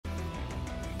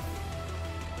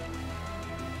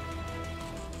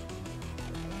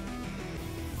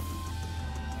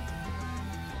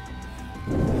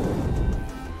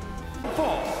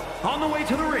on the way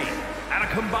to the ring at a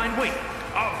combined weight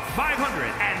of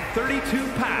 532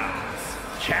 pounds,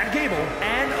 Chad Gable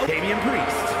and Damian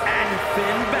Priest and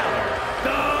Finn Balor,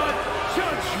 the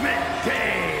Judgment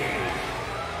Day.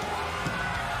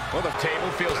 Well, the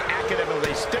table feels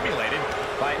academically stimulated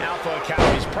by Alpha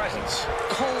Academy's presence.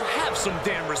 Cole, have some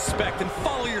damn respect and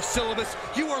follow your syllabus.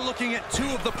 You are looking at two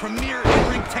of the premier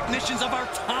in-ring technicians of our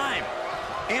time.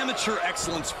 Amateur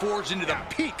excellence forged into the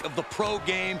peak of the pro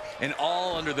game, and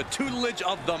all under the tutelage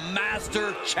of the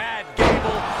master, Chad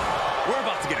Gable. We're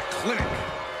about to get a clinic.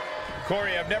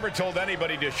 Corey, I've never told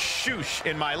anybody to shoosh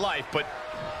in my life, but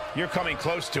you're coming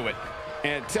close to it.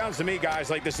 And it sounds to me, guys,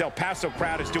 like this El Paso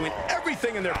crowd is doing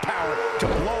everything in their power to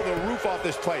blow the roof off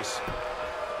this place.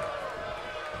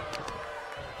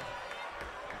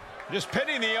 Just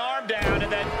pinning the arm down and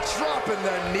then dropping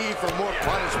the knee for more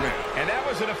punishment. And that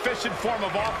was an efficient form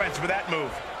of offense with that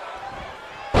move.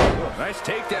 Oh, nice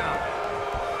takedown.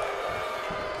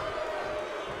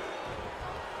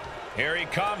 Here he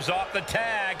comes off the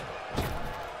tag.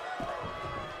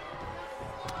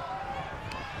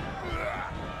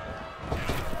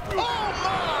 Oh,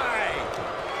 my!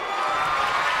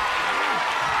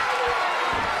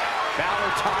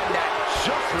 Balor timed that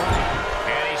just right.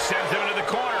 And he sends him into the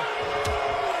corner.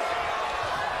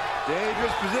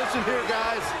 Dangerous position here,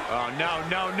 guys. Oh, no,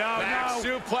 no, no, Back no.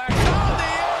 suplex on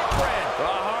the apron. The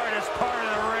hardest part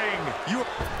of the ring.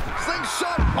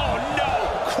 Slingshot. Oh, no.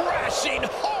 Crashing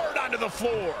hard onto the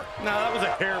floor. Now, that was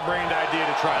a harebrained idea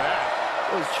to try that.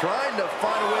 Was trying to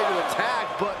find a way to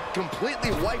attack, but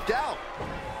completely wiped out.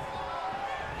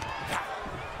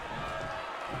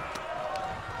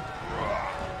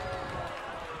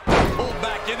 Pulled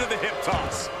back into the hip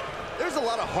toss. There's a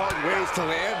lot of hard ways to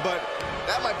land, but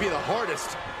that might be the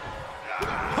hardest.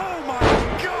 Oh, my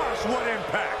gosh, what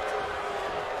impact.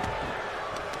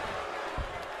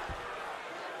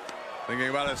 Thinking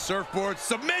about a surfboard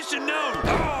submission, no.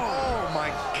 Oh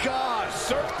my gosh.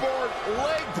 Surfboard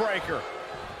leg breaker.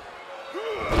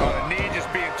 Oh, the knee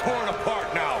just being torn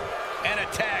apart now. And a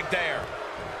tag there.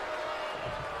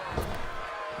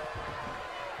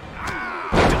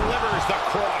 Delivers the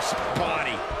cross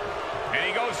body. And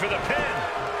he goes for the pin.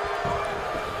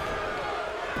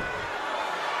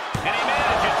 And he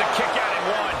manages to kick out in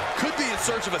one. Could be in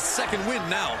search of a second win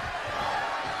now.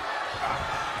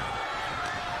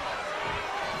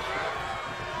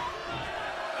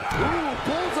 Ooh,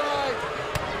 bullseye.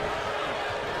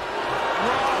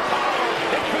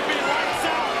 It could be lights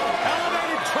out.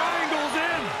 Elevated triangles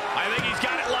in. I think he's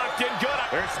got it locked in good.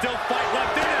 There's still fight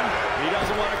left in him. He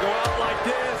doesn't want to go out like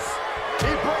this.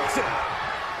 He breaks it.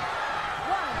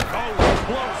 Oh,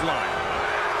 clothesline.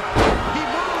 He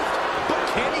moved, but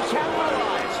can he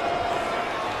capitalize?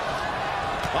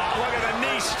 Oh, look at the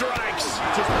knee strikes.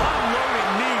 Just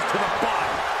unloading knees to the body.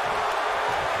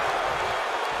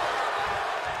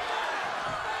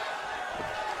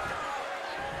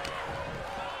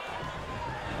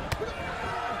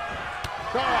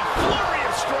 Oh, a flurry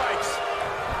of strikes.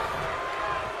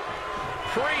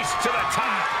 Priest to the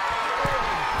top.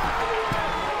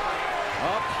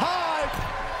 Up high.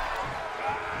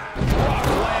 Rough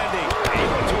landing.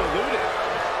 Able to elude it.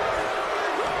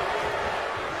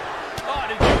 Oh,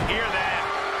 did you hear that?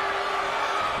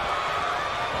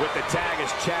 With the tag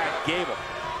is Chad Gable.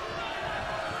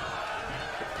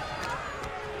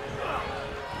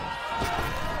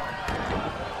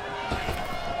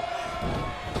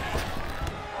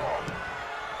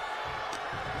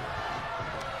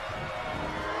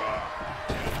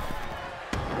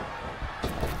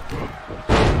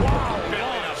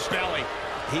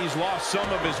 He's lost some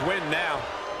of his wind now,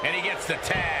 and he gets the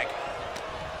tag.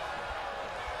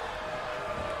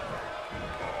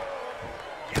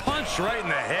 Punch right in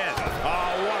the head.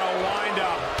 Oh, what a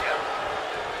wind-up.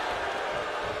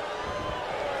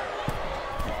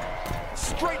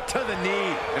 Straight to the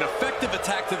knee. An effective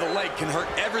attack to the leg can hurt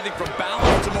everything from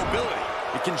balance to mobility.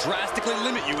 It can drastically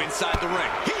limit you inside the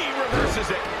ring. He reverses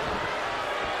it.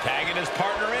 Tagging his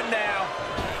partner in now.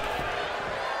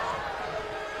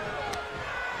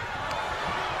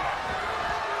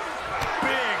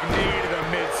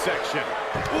 Midsection.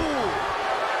 Ooh.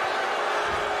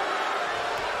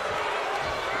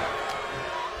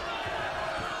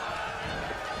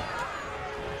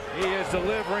 He is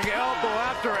delivering elbow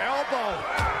after elbow.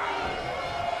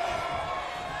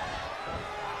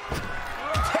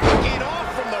 Taking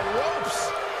off from the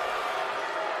ropes.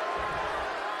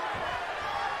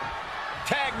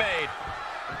 Tag made.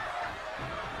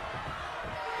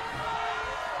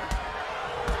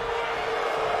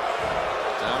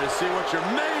 Time to see what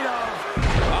you're made of.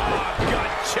 Oh,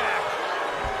 gut check.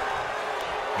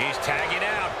 He's tagging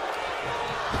out.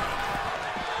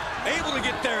 able to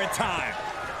get there in time.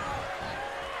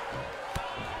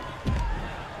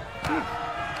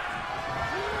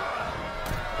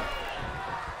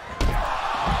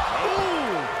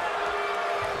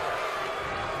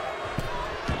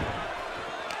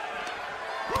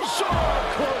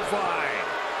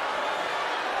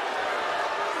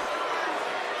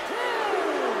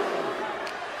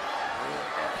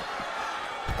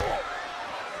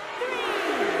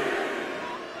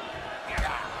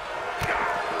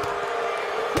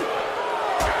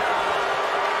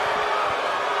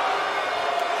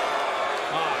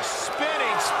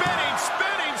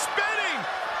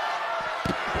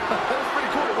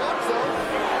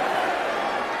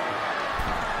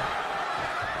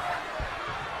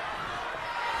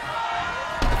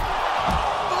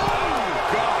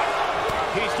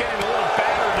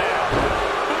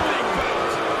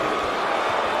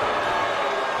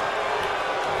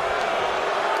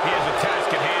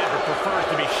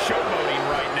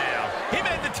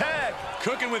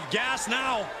 Cooking with gas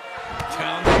now.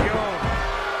 Down they go.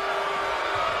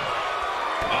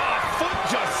 Oh, foot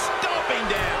just stomping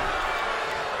down.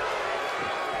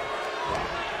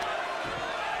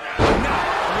 Now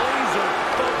laser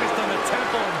focused on the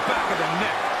temple and back of the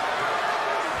neck.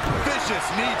 Vicious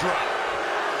knee drop.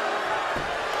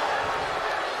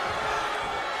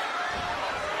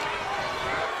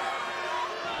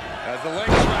 As the leg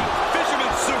trap,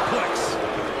 fisherman suplex.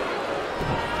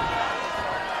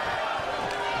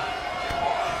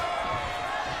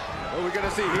 What are we going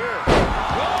to see here?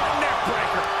 Oh, neck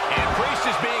breaker. And Priest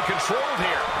is being controlled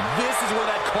here. This is where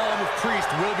that calm of Priest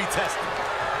will be tested.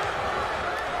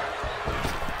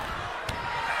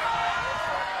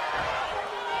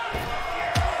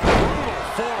 Brutal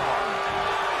forearm.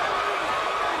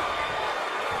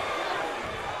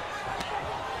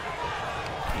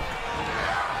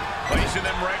 Placing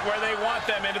them right where they want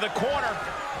them, into the corner.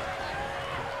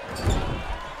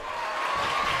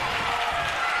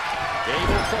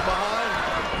 Gable from behind.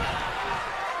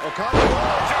 Okada.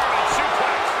 German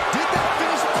suplex. Did that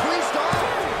finish Priest off?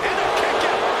 And a kick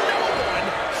out. No one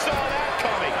saw that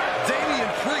coming. Damian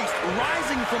Priest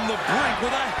rising from the brink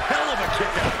with a hell of a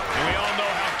kick out. And we all know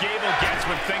how Gable gets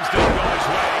when things don't go his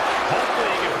way. Hopefully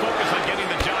he can focus on getting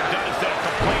the job done instead of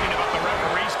complaining about the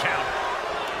referee's count.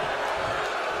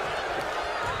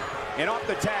 And off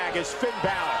the tag is Finn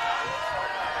Balor.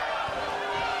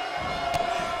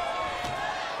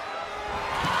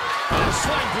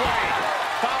 Sling blade.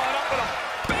 Followed up with a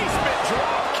basement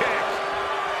drop kick.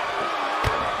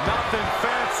 Nothing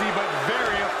fancy, but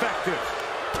very effective.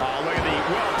 Oh, look at the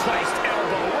well-placed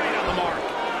elbow right on the mark.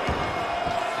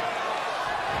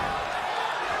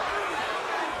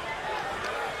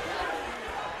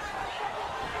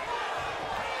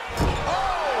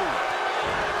 Oh!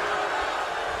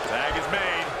 Tag is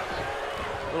made.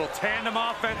 Little tandem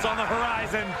offense on the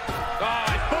horizon. Oh,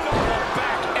 and boom,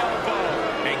 back elbow.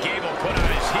 And Gable put on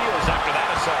his heels after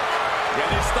that assault. Yeah,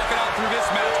 they stuck it out through this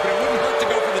match, but it wouldn't hurt to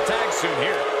go for the tag soon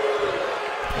here.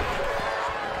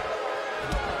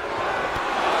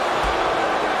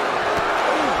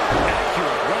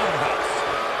 Accurate roundhouse.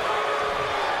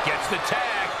 Gets the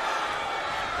tag.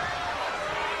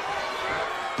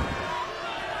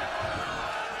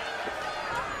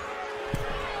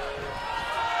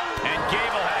 And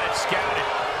Gable had it scouted.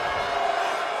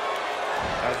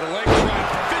 As the leg trap,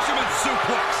 fisherman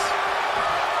suplex.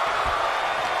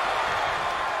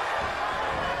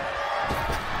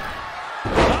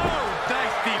 Oh,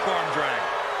 nice deep arm drag.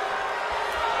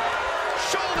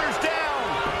 Shoulders down.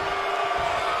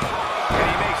 And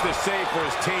he makes the save for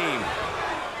his team.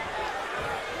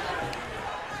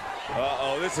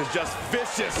 Uh-oh, this is just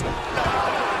vicious. Oh,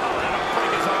 that'll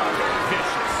break his arm.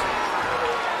 Vicious.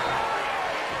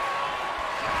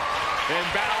 And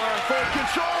Balor in full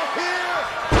control here.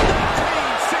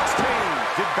 16.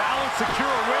 Did Balor secure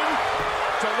a win?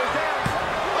 Shoulders down.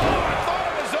 Oh, I thought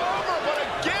it was over, but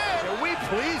again. Can we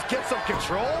please get some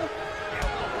control?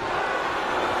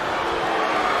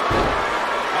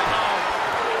 Uh-oh.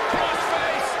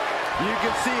 Crossface. You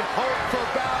can see hope for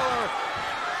Balor.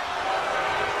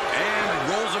 And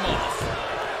rolls him off.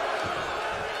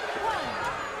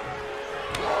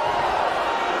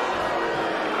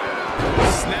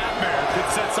 Snapmare could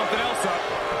set something else up.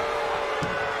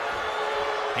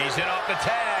 He's in off the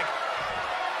tag.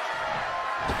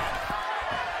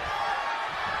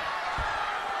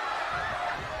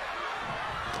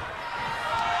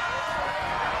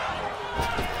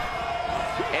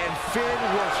 And Finn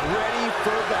was ready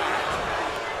for that.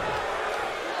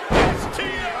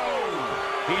 STO.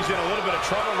 He's in a little bit of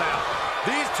trouble now.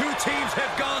 These two teams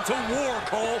have gone to war,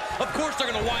 Cole. Of course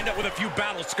they're going to wind up with a few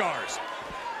battle scars.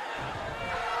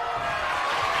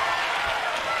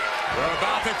 We're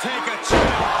about to take a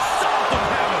chance. Something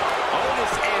happened.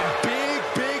 Otis in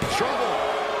big trouble.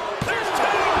 There's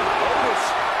two. Otis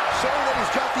showing that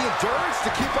he's got the endurance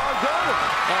to keep on going.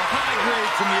 A high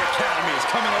grade from the Academy is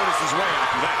coming Otis's way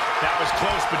after that. That was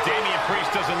close, but Damian Priest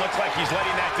doesn't look like he's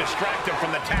letting that distract him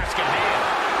from the task at hand.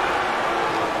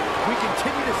 We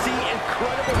continue to see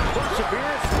incredible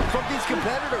perseverance from these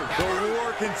competitors. The war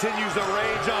continues to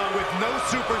rage on with no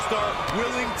superstar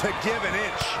willing to give an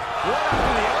inch. One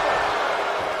after the other.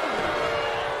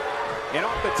 And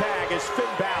off the tag is Finn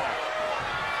Balor.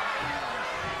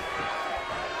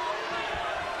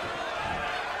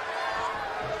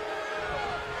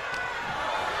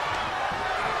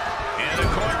 In the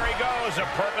corner he goes, a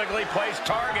perfectly placed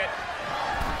target.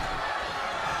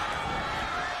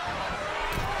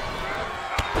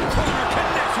 Corner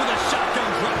connects with a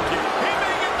shotgun dropkick. He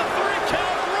may get the 3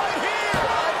 count right here.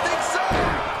 I think so.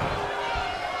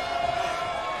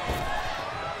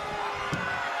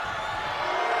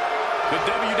 The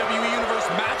WWE Universe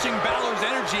matching Balor's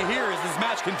energy here as this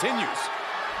match continues.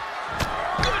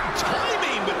 Good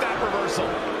timing with that reversal.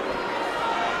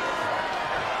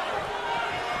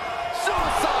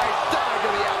 Suicide dive to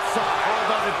the outside. All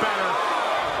does it better.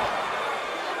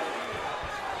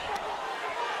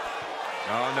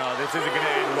 Oh no, this isn't going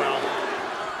to end well.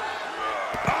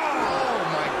 Oh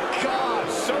my God.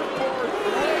 Surfboard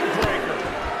leg breaker.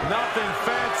 Nothing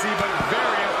fancy, but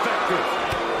very effective.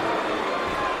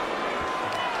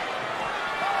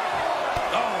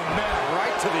 Oh man,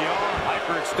 right to the arm.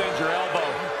 Hyperextend your elbow.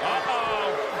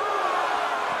 Uh-oh.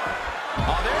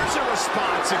 Oh, there's a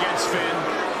response against Finn.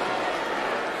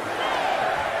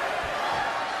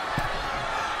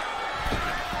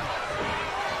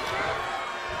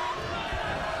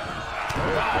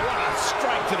 Wow, what a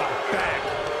strike to the back.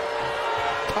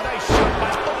 A nice shot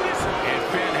by Otis. And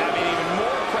Finn having even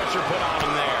more pressure put on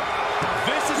him there.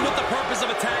 This is what the purpose of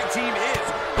a tag team is.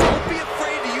 Don't be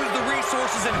afraid to use the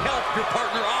resources and help your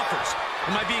partner offers.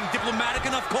 Am I being diplomatic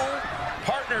enough, Cole?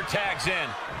 Partner tags in.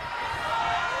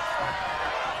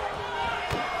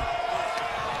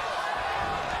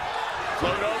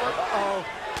 Float over. Uh-oh.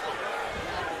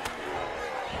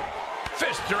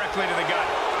 Fist directly to the gut.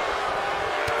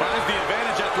 Finds the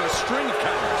advantage after a string of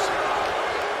counters.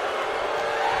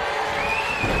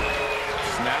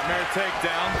 Snapmare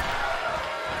takedown.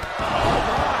 Oh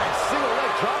my, single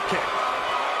leg drop kick.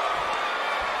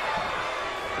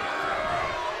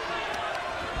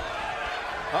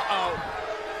 Uh-oh.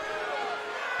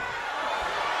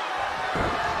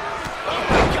 Oh,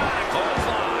 my God, a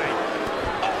clothesline.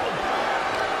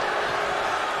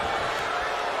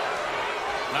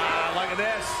 Ah, look at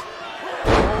this.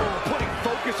 Oh, putting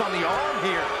focus on the arm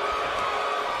here.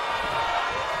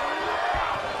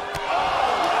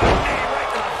 Knee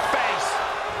right to the face.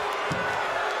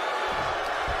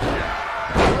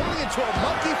 Rolling into a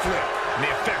monkey flip. And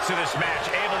the effects of this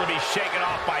match able to be shaken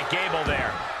off by Gable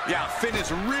there. Yeah, Finn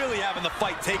is really having the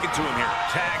fight taken to him here.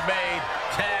 Tag made.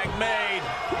 Tag made.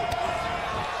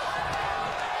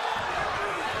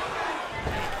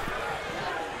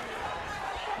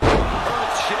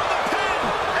 Earth-shift. The pin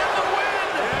and the win.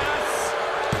 Yes.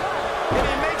 And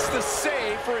he makes the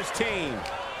save for his team.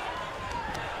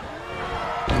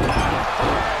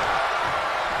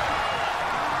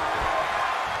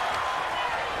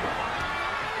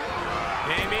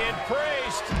 Damian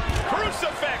Priest.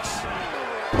 Crucifix.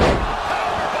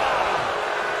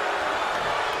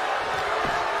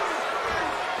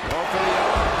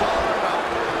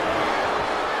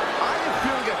 I am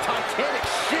feeling a titanic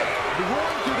shift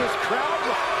roaring through this crowd.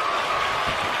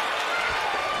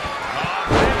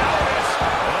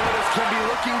 Otis can be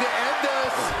looking to end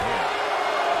this.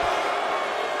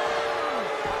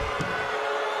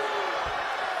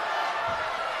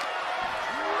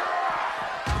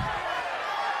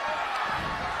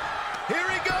 Here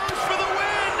he goes for the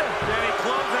win. Then he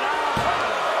closes it out.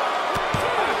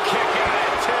 A kick out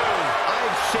at 2. I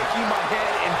am shaking my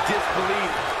head in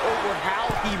disbelief over how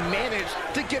he managed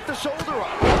to get the shoulder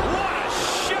up. What a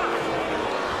shot.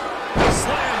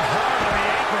 Slam hard on the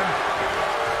apron.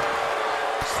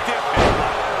 Stiff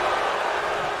elbow.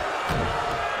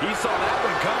 He saw that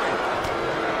one coming.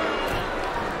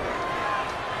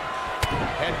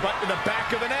 Headbutt to the back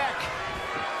of the neck.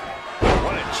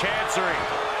 What a chancery.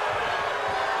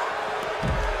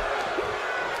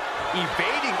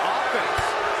 Evading offense.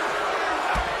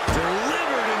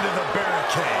 Delivered into the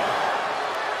barricade.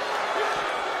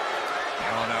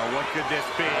 Oh no, what could this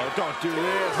be? Oh, don't do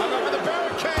this. Hung over the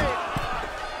barricade.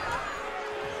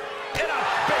 In a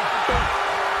big boot.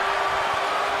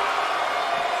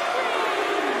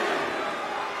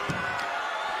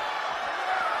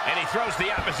 And he throws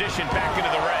the opposition back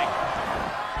into the ring.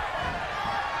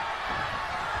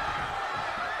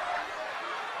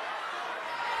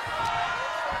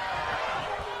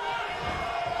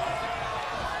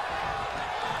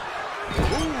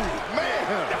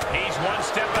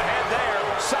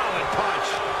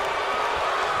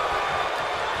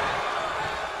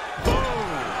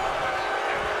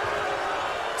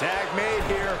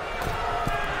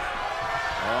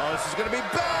 gonna be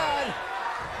bad.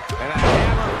 And a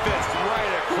hammer fist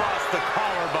right across the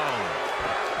collarbone.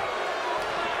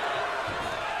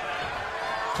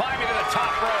 Climbing to the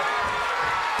top rope.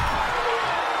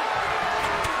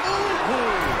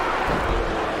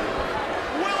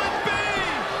 Will it be?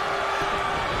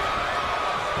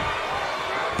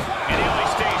 And he only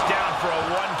stays down for a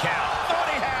 1 count. Thought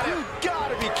he had it. You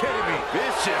gotta be kidding me.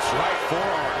 Vicious right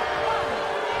forearm.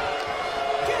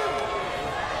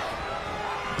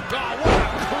 Oh, what a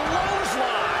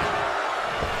clothesline.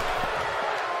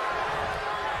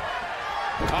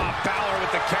 Oh, Balor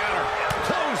with the counter.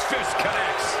 Closed fist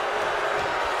connects.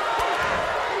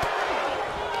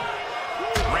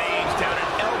 Range down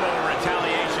an elbow in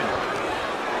retaliation.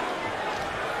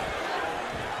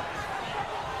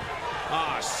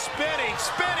 Ah, spinning,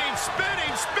 spinning,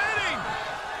 spinning, spinning.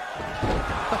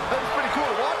 That's pretty cool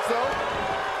to watch, though.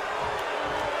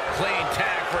 Clean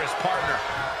tag for his partner.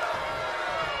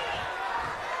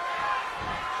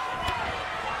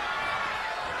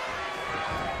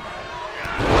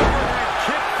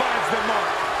 Kick finds the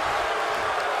mark.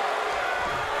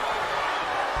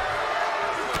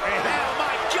 And oh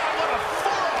my God, what a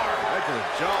forearm! Right to the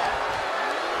jaw.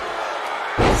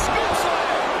 Scoop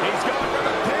slam! He's going for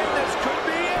the pin. This could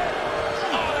be it.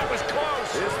 Oh, that was close.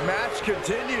 This match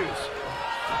continues.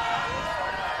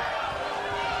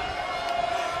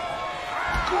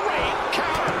 Great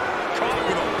counter. Caught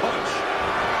with a punch.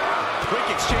 Quick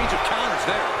exchange of counters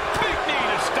there. Big knee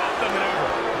to stop the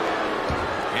maneuver.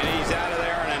 And he's out of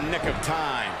there in a nick of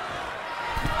time.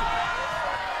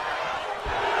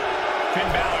 Finn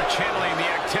Balor channeling the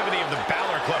activity of the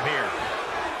Balor Club here.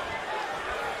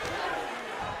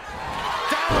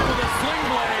 Down with a sling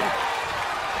blade.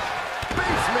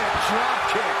 Basement drop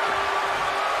kick.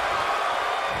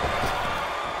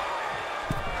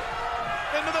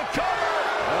 Into the cover.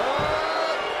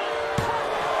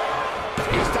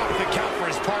 He stops the count for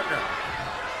his partner.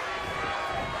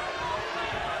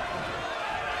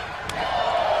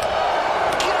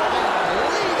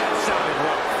 Golly, that sounded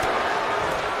rough.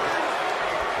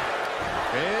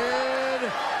 And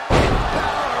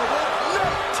Balor with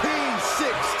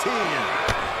 1916.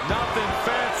 Nothing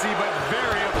fancy, but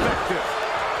very effective.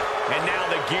 And now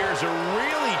the gears are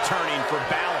really turning for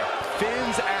Balor.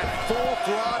 Finn's at full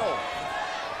throttle.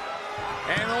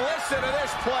 And listen to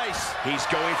this place. He's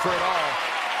going for it all.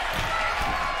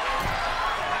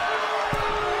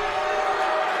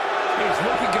 He's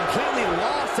looking completely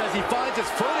lost as he finds his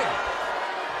footing.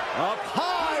 Up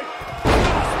high.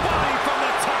 Crossbody from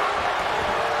the top.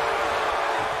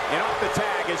 And off the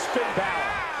tag is Finn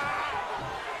Balor.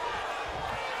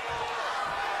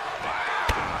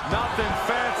 Nothing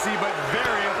fancy, but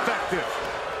very effective.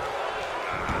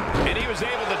 And he was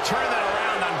able to turn that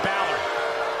around on Balor.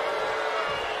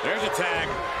 There's a tag.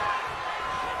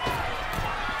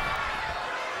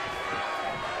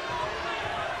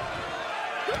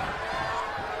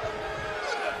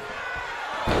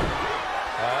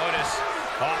 Otis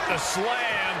off the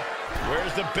slam.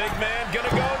 Where's the big man gonna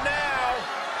go now?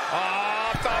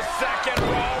 Off the second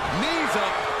rope. Knees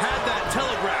up, had that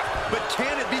telegraph, but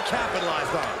can it be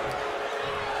capitalized on?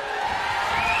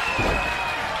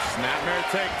 Snapmare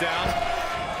takedown.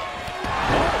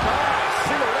 Oh my,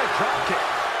 single leg drop kick.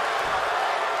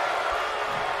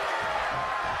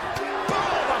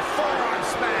 Oh, the forearm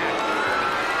smash.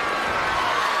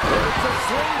 It's a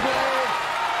sling blade.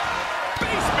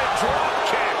 Basement drop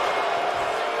kick.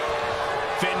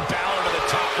 Finn Balor to the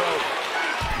top rope.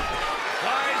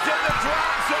 He's in the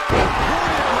drop zone.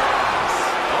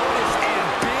 Otis in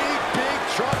big, big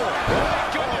trouble.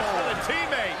 Goodness for the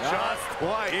teammate. Just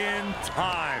quite in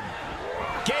time.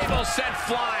 Gable sent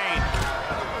flying.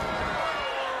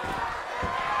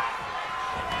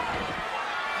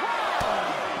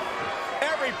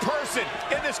 Every person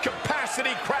in this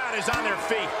capacity crowd is on their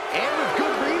feet. And with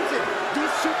good reason.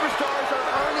 These superstars are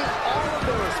earning all of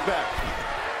the respect.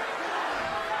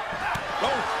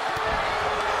 Oh.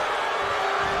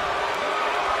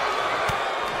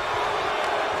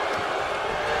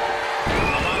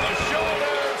 On the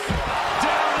shoulders.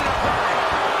 Down in a hurry.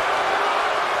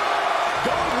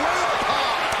 Going way up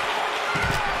high.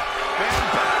 And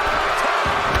back to the top.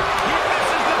 He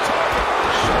misses the target.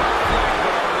 Short flag,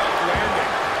 but a rough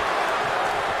landing.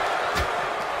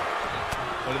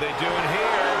 What are they doing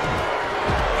here?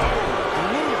 Oh,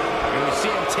 and we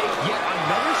see him take yet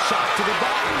another shot to the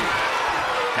body.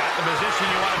 Not the position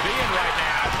you want to be in right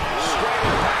now. Straight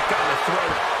impact on the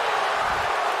throat.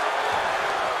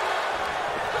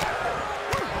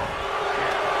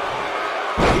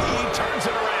 He turns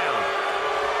it around.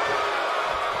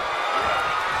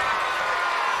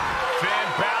 Finn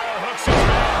Balor hooks his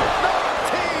man.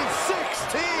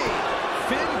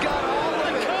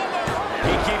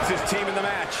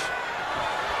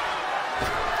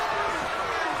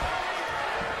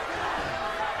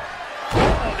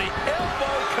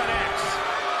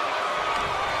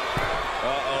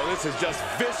 Otis is just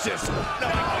vicious. No,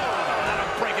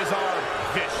 that'll break his arm.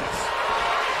 Vicious.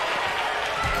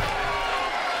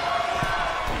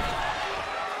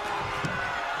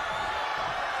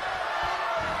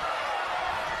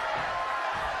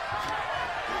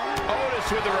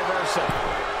 Otis with the reversal.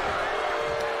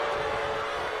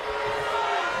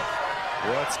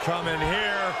 What's coming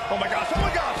here? Oh my gosh, oh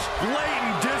my gosh!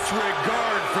 Blatant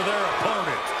disregard for their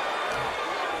opponent.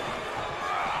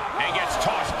 And gets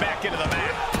tossed back into the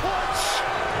mat. Punch!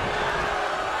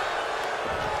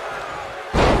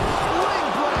 Sling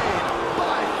blade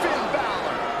by Finn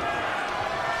Balor.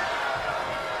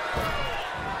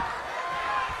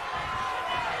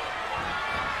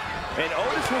 And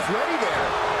Otis was ready there.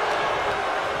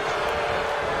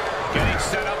 Getting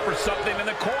set up for something in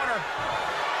the corner.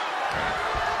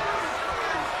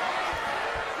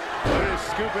 Otis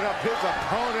scooping up his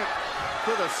opponent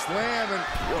for the slam, and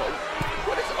whoa,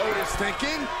 what is Otis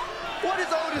thinking? What is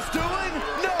Otis doing?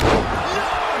 No! No!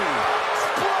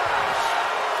 Splash!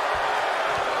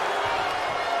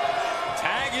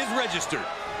 Tag is registered.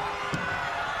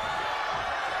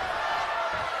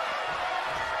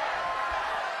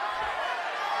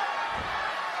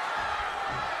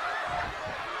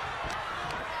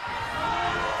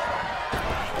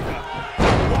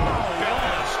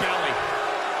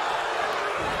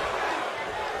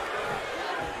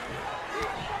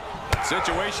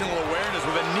 Situational awareness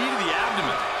with a knee to the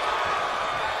abdomen.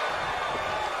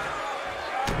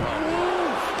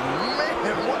 Ooh,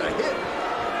 man, what a hit.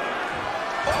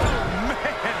 Oh,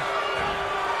 man.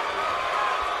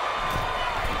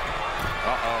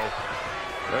 Uh-oh.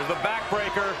 There's the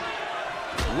backbreaker.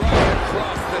 Right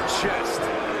across the chest.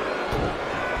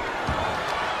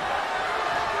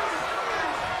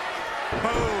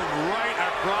 Boom, right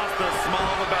across the small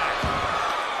of the back.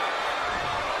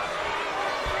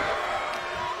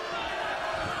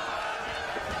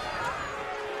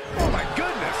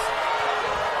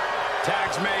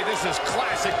 Made. This is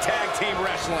classic tag team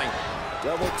wrestling.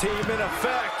 Double team in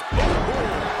effect. Ooh.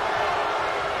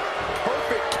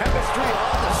 Perfect chemistry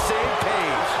on the same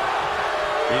page.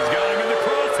 He's got him in the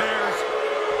crosshairs.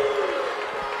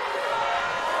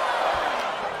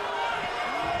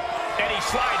 And he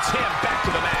slides him back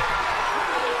to the mat.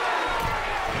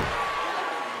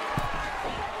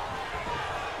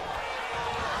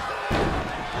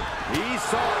 He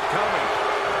saw it coming.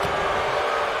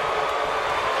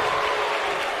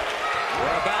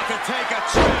 About to take a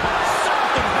chance.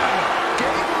 Something happened.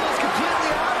 Gable is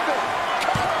completely out of it.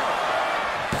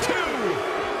 Two.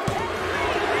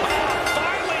 Oh,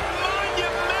 finally,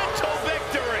 monumental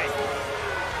victory.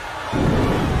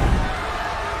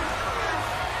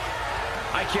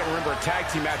 I can't remember a tag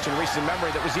team match in recent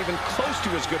memory that was even close to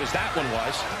as good as that one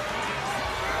was.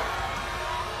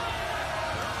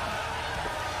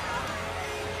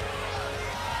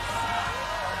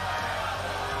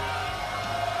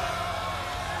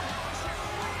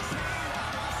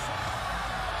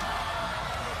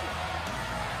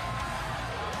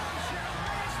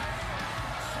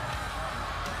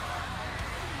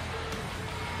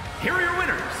 Here are your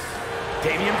winners,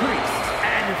 Damian Priest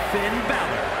and Finn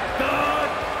Balor, the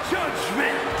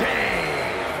Judgment Day.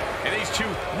 And these two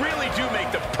really do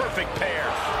make the perfect pair.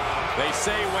 They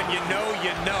say when you know,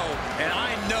 and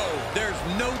I know there's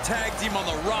no tag team on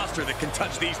the roster that can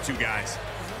touch these two guys.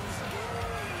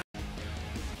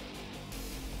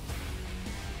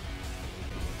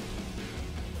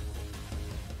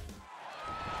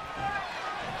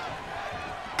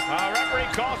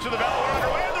 Referee calls to the bell. We're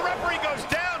underway, and the referee goes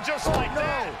down just like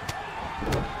that.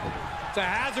 It's a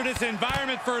hazardous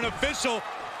environment for an official.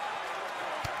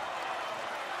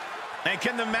 And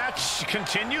can the match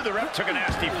continue? The ref took a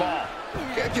nasty fall.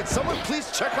 Can someone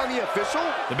please check on the official?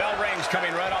 The bell rings,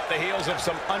 coming right off the heels of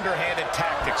some underhanded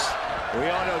tactics. We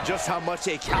all know just how much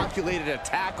a calculated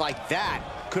attack like that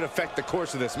could affect the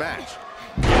course of this match.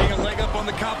 Getting a leg up on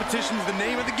the competition is the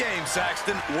name of the game,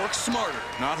 Saxton. Work smarter,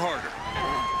 not harder.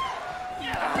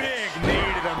 Big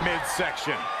knee to the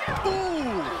midsection.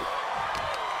 Ooh!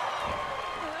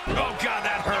 Oh, God,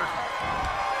 that hurt.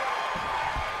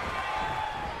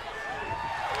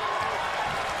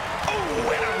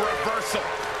 Oh, and a reversal.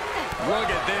 Look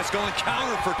at this, going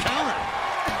counter for counter.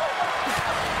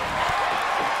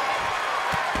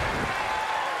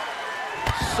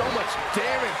 So much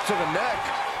damage to the neck.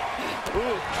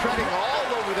 Ooh, treading all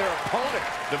over their opponent.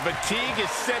 The fatigue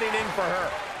is setting in for her.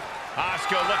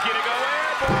 Asuka looking to go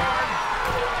airborne.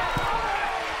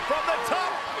 From the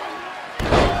top.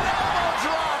 Elbow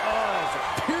drop. Oh, it's a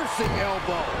piercing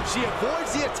elbow. She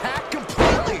avoids the attack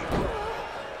completely.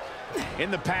 In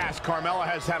the past, Carmella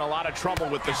has had a lot of trouble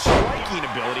with the striking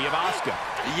ability of Asuka.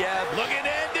 Yeah, look at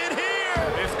end it here.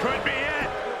 This could be it.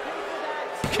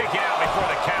 Kick out before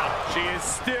the count. She is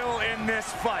still in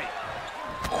this fight.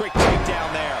 Quick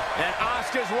takedown there. And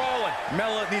Asuka's rolling.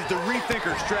 Mella needs to rethink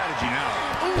her strategy now.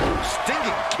 Ooh,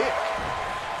 stinging kick.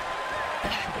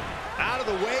 Out of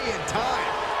the way in time.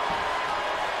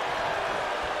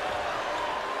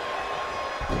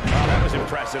 Oh, that was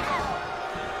impressive.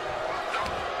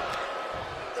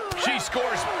 She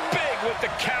scores big with the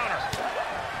counter.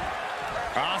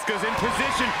 Asuka's in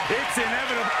position. It's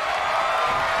inevitable.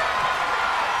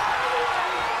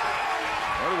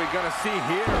 What are we going to see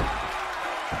here?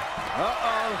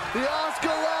 Uh-oh. The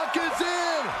Asuka lock is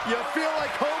in. You feel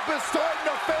like hope is starting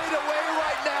to fade away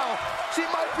right now. She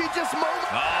might be just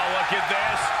moment. Oh, look at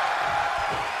this.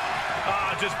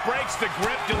 Just breaks the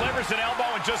grip, delivers an elbow,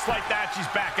 and just like that, she's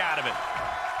back out of it.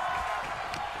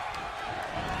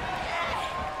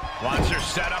 Wants her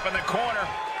set up in the corner.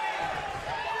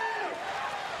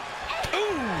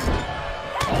 Ooh!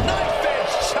 Knife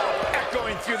edge chop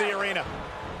echoing through the arena.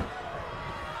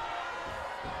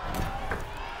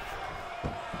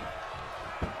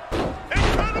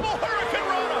 Incredible Hurricane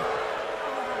Rana!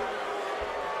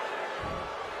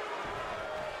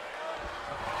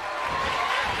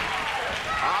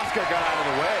 Asuka got out of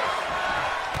the way.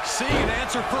 Seeing an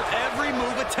answer for every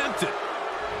move attempted.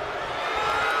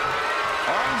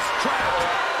 Arms trapped.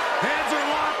 Hands are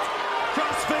locked.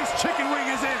 Crossface chicken wing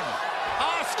is in.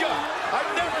 Asuka!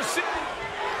 I've never seen...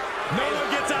 No one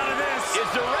gets out of this.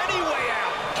 Is there any way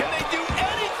out? Can they do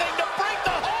anything to break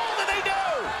the hold? And they do!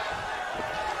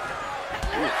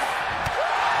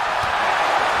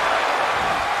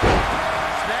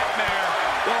 Snapmare.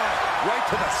 Oh, right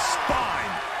to the spine.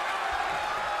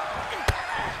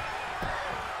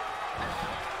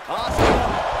 Asuka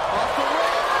off the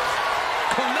ropes.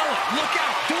 Carmella, look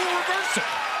out. Do a reversal.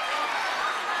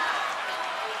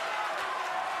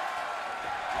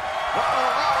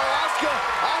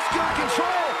 Asuka in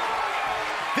control.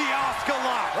 The Asuka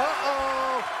lock.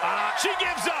 She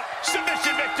gives up.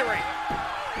 Submission victory.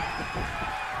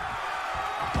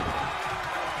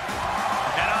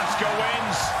 And Asuka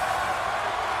wins.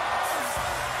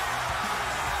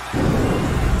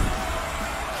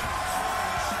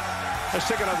 Let's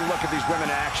take another look at these women in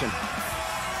action.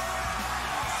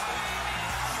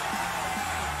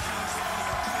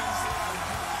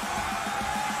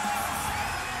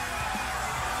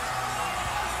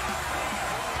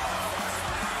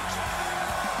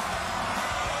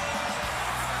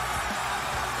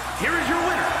 Here is your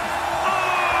winner,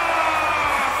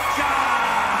 Asuka!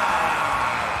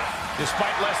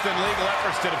 Despite less than legal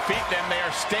efforts to defeat them, they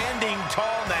are standing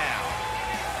tall now.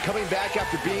 Coming back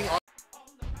after being on.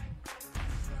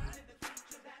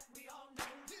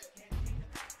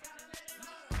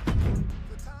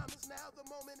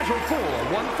 For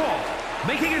one fall,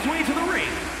 making his way to the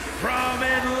ring from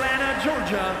Atlanta,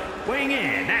 Georgia, weighing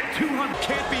in at 200.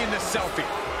 Can't be in the selfie.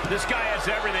 This guy has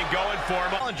everything going for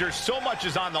him. Challenger, so much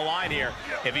is on the line here.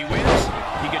 If he wins,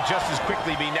 he could just as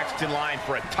quickly be next in line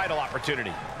for a title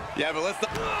opportunity. Yeah, but let's...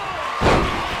 Wrestling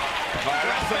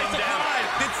him down.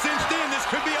 It's cinched in. This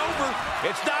could be over.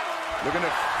 It's not. Looking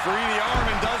to free the arm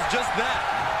and does just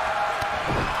that.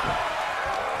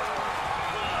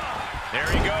 There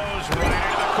he goes, right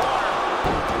into the corner.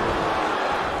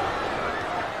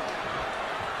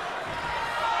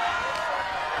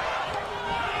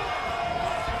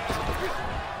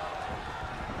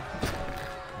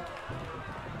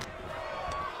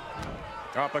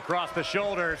 Up across the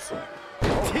shoulders.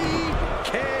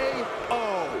 TKO.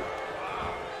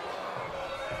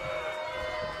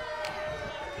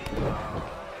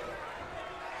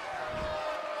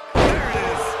 There it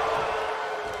is.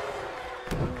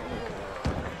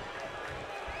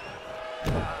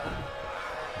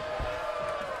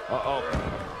 Uh-oh.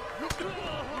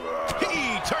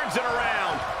 He turns it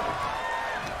around.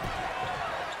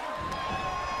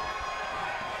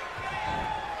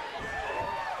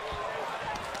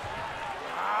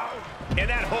 And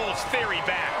that holds Theory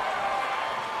back.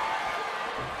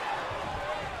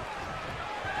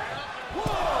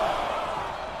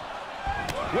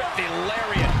 With the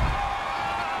lariat.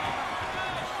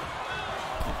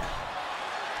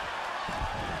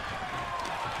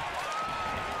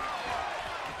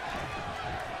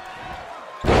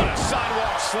 What a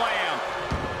sidewalk slam.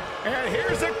 And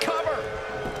here's a cover.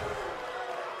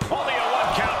 Only a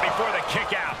 1 count before the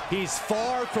kick out. He's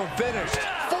far from finished.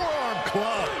 Forearm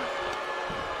club.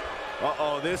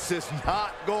 Uh-oh, this is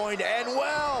not going to end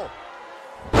well.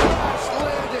 Crash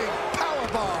landing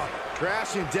powerbomb.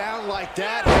 Crashing down like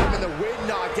that, having the wind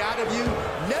knocked out of you,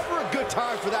 never a good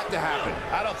time for that to happen.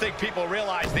 I don't think people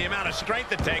realize the amount of strength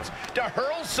it takes to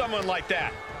hurl someone like that.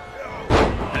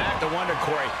 And I have to wonder,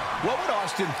 Corey, what would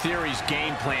Austin Theory's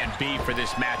game plan be for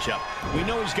this matchup? We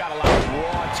know he's got a lot of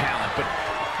raw talent, but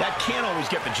that can't always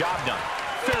get the job done.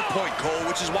 Fair point, Cole,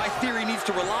 which is why Theory needs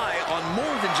to rely on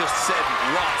more than just said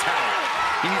raw talent.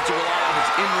 He needs to rely on his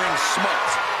in-ring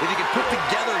smarts. If he can put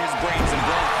together his brains and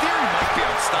brawn, Theory might be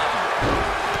unstoppable.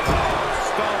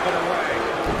 Stomp it away.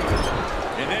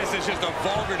 And this is just a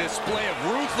vulgar display of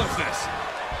ruthlessness.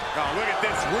 Oh, look at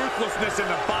this ruthlessness in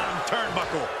the bottom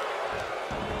turnbuckle.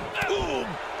 Ooh.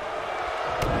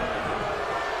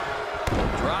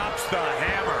 Drops the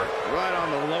hammer. Right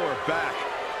on the lower back.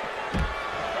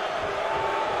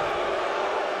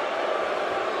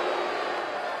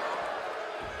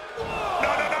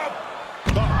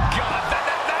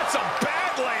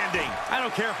 I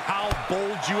don't care how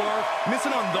bold you are,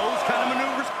 missing on those kind of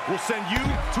maneuvers will send you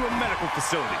to a medical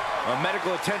facility.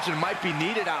 Medical attention might be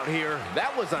needed out here.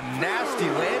 That was a nasty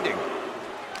landing.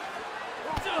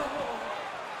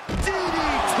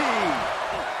 DDT!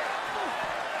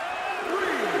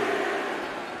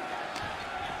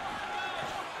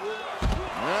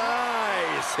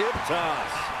 Nice hip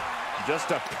toss.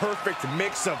 Just a perfect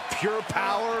mix of pure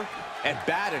power and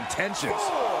bad intentions.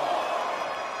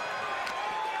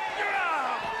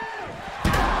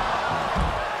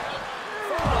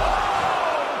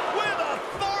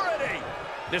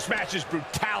 This match's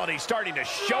brutality starting to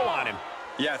show on him.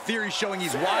 Yeah, Theory's showing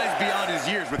he's wise beyond his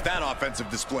years with that offensive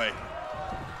display.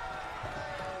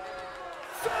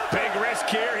 Big risk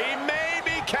here. He may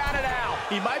be counted out.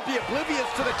 He might be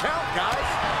oblivious to the count, guys.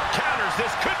 Counters.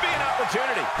 This could be an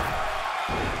opportunity.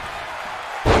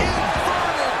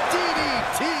 Inverted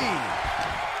DDT.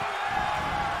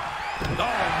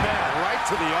 Oh, man, right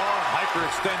to the arm.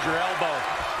 Hyperextend your elbow.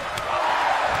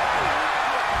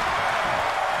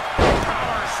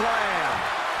 Slam.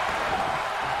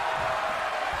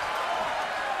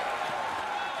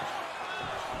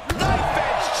 Knife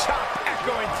edge chop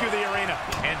echoing through the arena.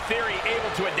 And Theory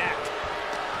able to adapt.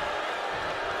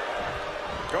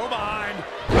 Go behind.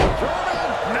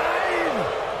 German 9.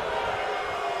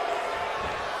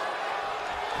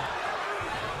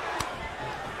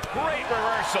 Great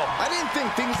reversal. I didn't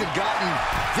think things had gotten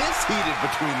this heated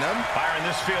between them. Byron,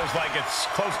 this feels like it's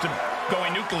close to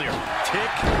going nuclear.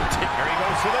 Tick, tick. Here he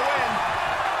goes for the win.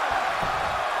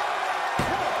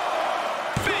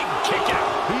 Big kick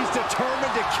out. He's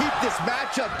determined to keep this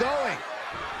matchup going.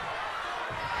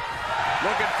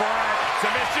 Looking for it.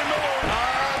 Submission move.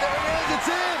 There it is.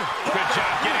 It's in. Good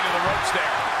job getting to the ropes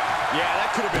there. Yeah,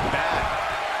 that could have been bad.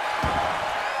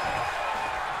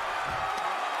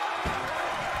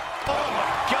 Oh, my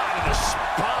God, in the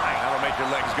spine. That'll make your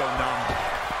legs go numb.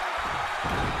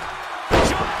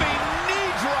 Jumping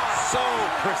knee drop. So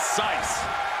precise.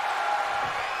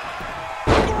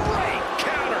 Great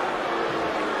counter.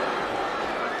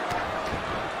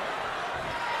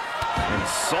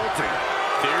 Insulting.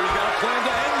 Theory's got a plan to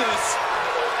end this.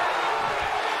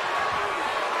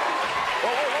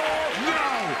 No!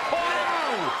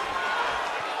 Oh!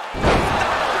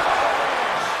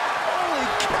 Holy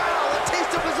cow, a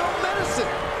taste of his own medicine.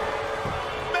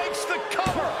 Makes the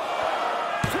cover.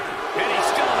 And he's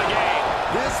still in the game.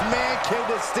 This man can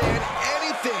withstand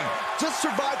anything. Just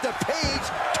survived a page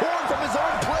torn from his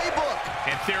own playbook.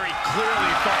 And Theory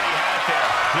clearly thought he had it there.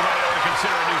 He might have to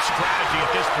consider a new strategy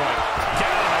at this point. Get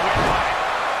out of the windpipe.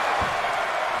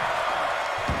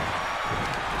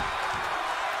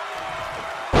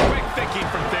 Quick thinking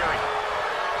from Theory.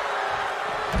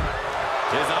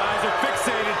 His eyes are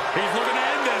fixated. He's looking to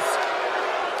end this.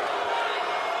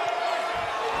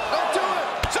 Don't do it.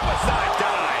 Suicide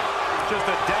dive. Just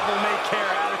a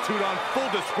devil-may-care attitude on full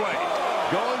display.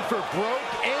 Going for broke,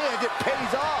 and it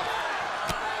pays off.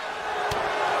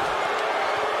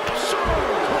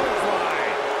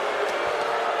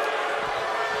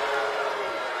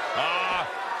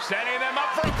 Setting them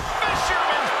up for a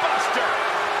Fisherman's Buster.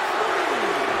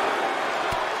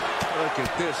 Look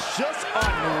at this, just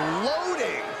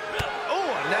unloading. Oh,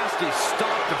 a nasty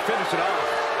stop to finish it off.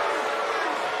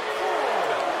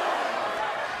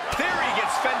 Theory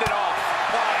gets fended off.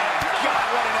 Oh, God,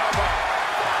 what an elbow.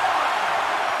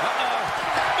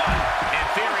 And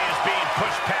Theory is being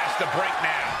pushed past the break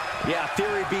now. Yeah,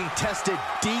 Theory being tested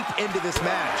deep into this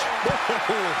match.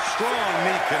 Strong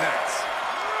knee connects.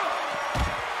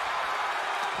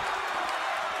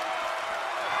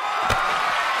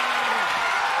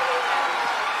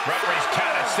 Referee's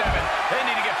count at 7. They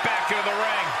need to get back into the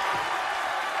ring.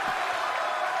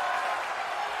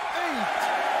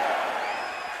 8.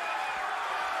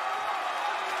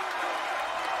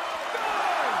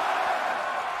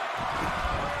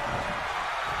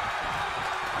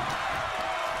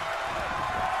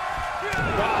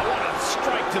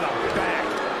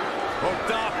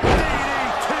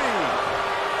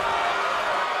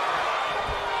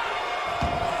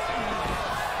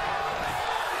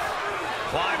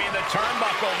 the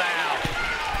turnbuckle now.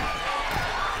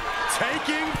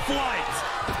 Taking flight.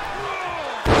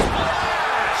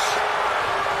 Splash!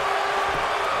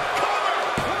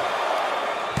 Cover!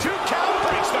 2 count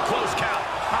breaks the close count.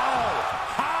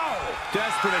 How?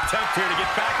 Desperate attempt here to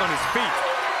get back on his feet.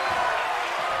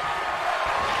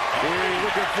 Theory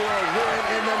looking for a win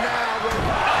in the now.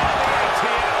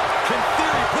 Can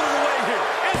Theory put it away here?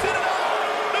 Is it enough?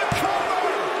 The cover!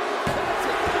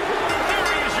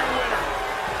 Theory is your winner.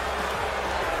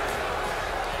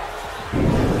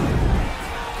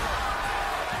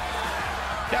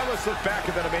 Now let's look back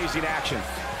at that amazing action.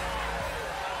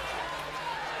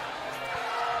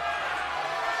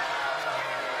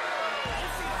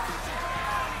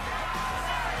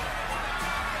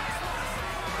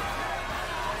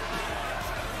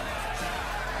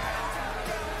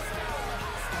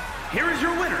 Here is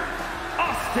your winner,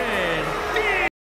 Austin